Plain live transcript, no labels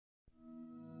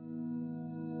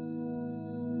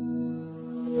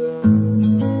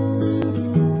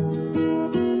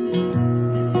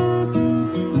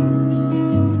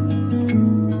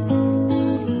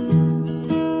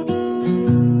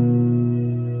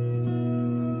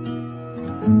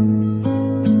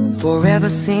Forever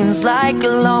seems like a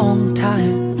long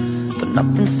time, but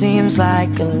nothing seems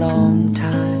like a long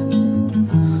time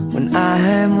when I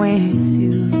am with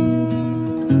you.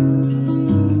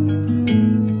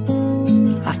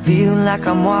 I feel like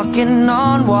I'm walking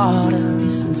on water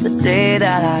since the day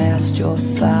that I asked your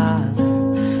father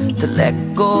to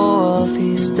let go of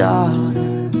his daughter.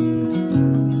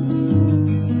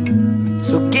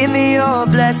 So give me your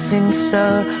blessing,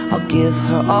 sir, I'll give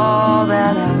her all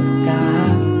that I've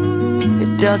got.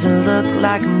 It doesn't look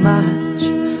like much,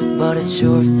 but it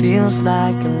sure feels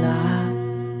like a lot.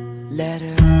 Let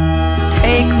her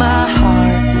take my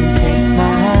heart and take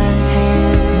my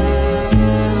hand.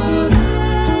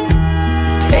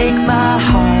 Take my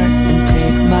heart and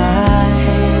take my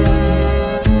hand.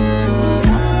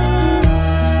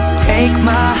 Take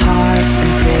my heart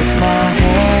and take my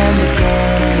hand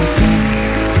again and again.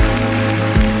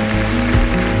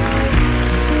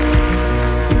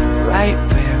 Right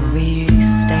where we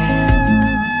stand.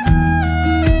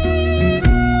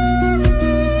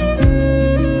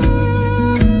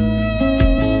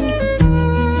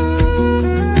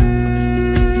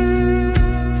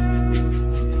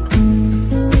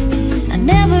 I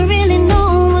never really know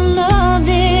what love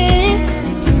is,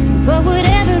 but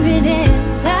whatever it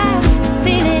is, I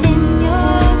feel it in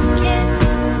your kiss.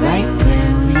 Right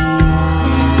where we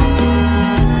stand.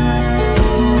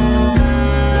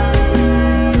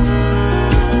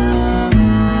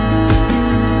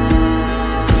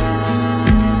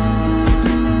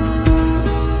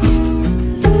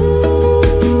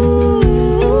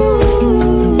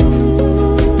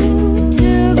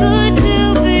 Too good to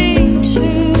be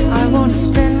true. I wanna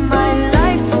spend my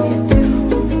life with you.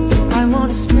 I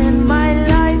wanna spend my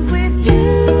life with you.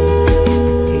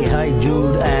 Hey, hi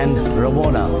Jude and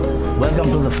Ramona.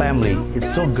 Welcome to the family.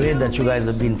 It's so great that you guys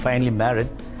have been finally married.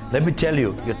 Let me tell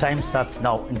you, your time starts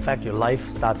now. In fact, your life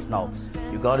starts now.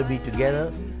 You got to be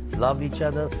together, love each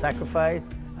other, sacrifice,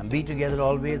 and be together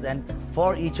always and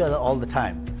for each other all the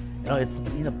time. You know, it's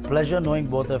been a pleasure knowing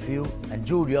both of you. And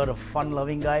Jude, you're a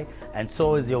fun-loving guy, and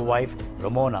so is your wife,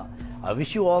 Ramona. I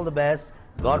wish you all the best.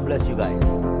 God bless you guys.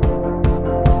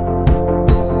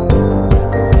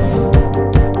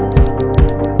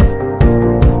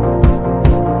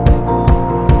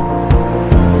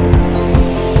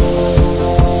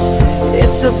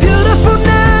 It's a beautiful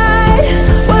night.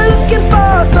 We're looking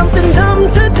for something dumb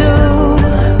to do.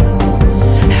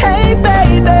 Hey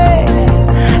baby,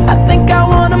 I think I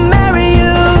wanna marry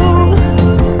you.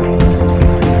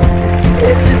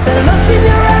 Is it the look in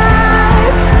your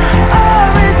eyes, or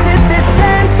is it this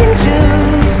dancing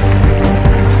juice?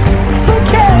 Who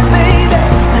cares, baby?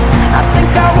 I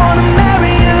think I wanna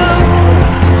marry you.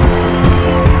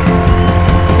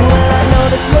 Well, I know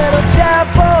this little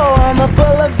chapel on the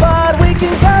boulevard we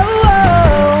can go.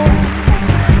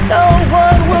 No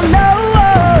one will know.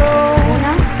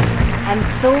 Ramona, I'm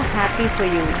so happy for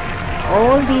you.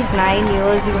 All these 9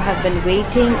 years you have been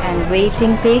waiting and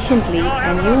waiting patiently,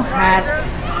 and you have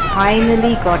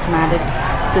finally got married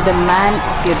to the man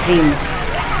of your dreams.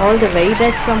 All the very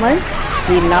best from us.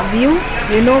 We love you.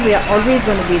 You know we are always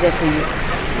going to be there for you.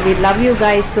 We love you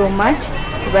guys so much.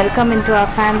 Welcome into our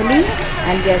family,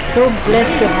 and we are so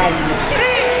blessed to have you.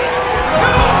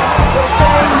 Don't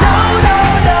say no, no,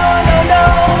 no, no, no.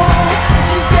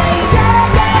 Just say yeah,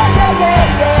 yeah, yeah, yeah,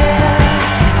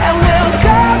 yeah. And we'll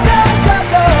go, go, go,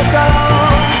 go, go.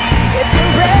 If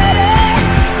you're ready,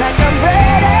 like I'm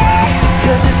ready.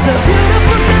 'Cause it's a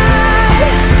beautiful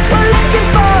night. We're looking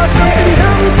for something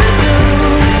dumb to do.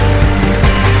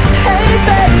 Hey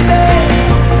baby,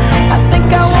 I think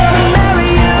I wanna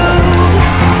marry you.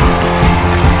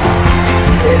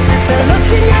 Is it the look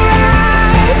in your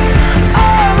eyes,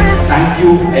 or is it Thank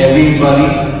you everybody,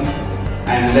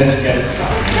 and let's get it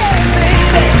started.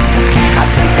 baby, I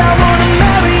think I wanna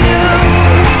marry you.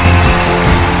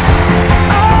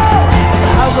 Oh,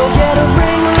 I'll go get a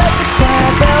ring, let the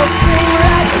cowbells sing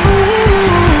like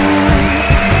ooh.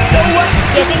 So what?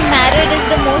 Getting married is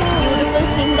the most beautiful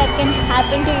thing that can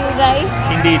happen to you guys.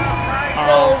 Indeed.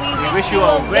 So we wish you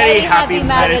a very happy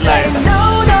married life. No,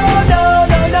 no, no,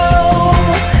 no, no.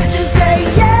 Just say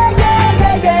yeah, yeah,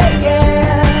 yeah, yeah,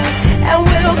 yeah. And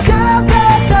we'll go, go,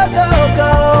 go, go,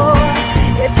 go.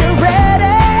 If you're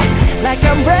ready, like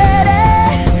I'm ready.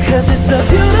 'Cause it's a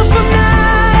beautiful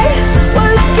night.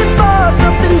 We're looking for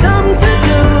something dumb to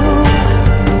do.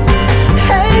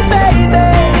 Hey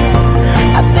baby,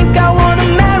 I think I wanna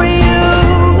marry you.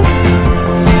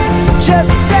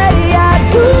 Just say I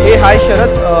do. Hey, hi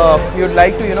Sharad. We would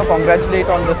like to congratulate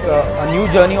on this a new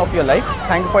journey of your life.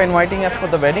 Thank you for inviting us for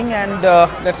the wedding, and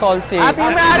let's all say Happy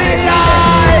marriage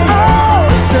life. Oh,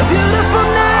 It's a beautiful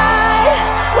night.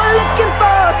 We're looking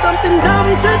for something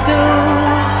dumb to do.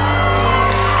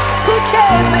 Who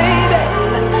cares, baby?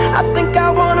 I think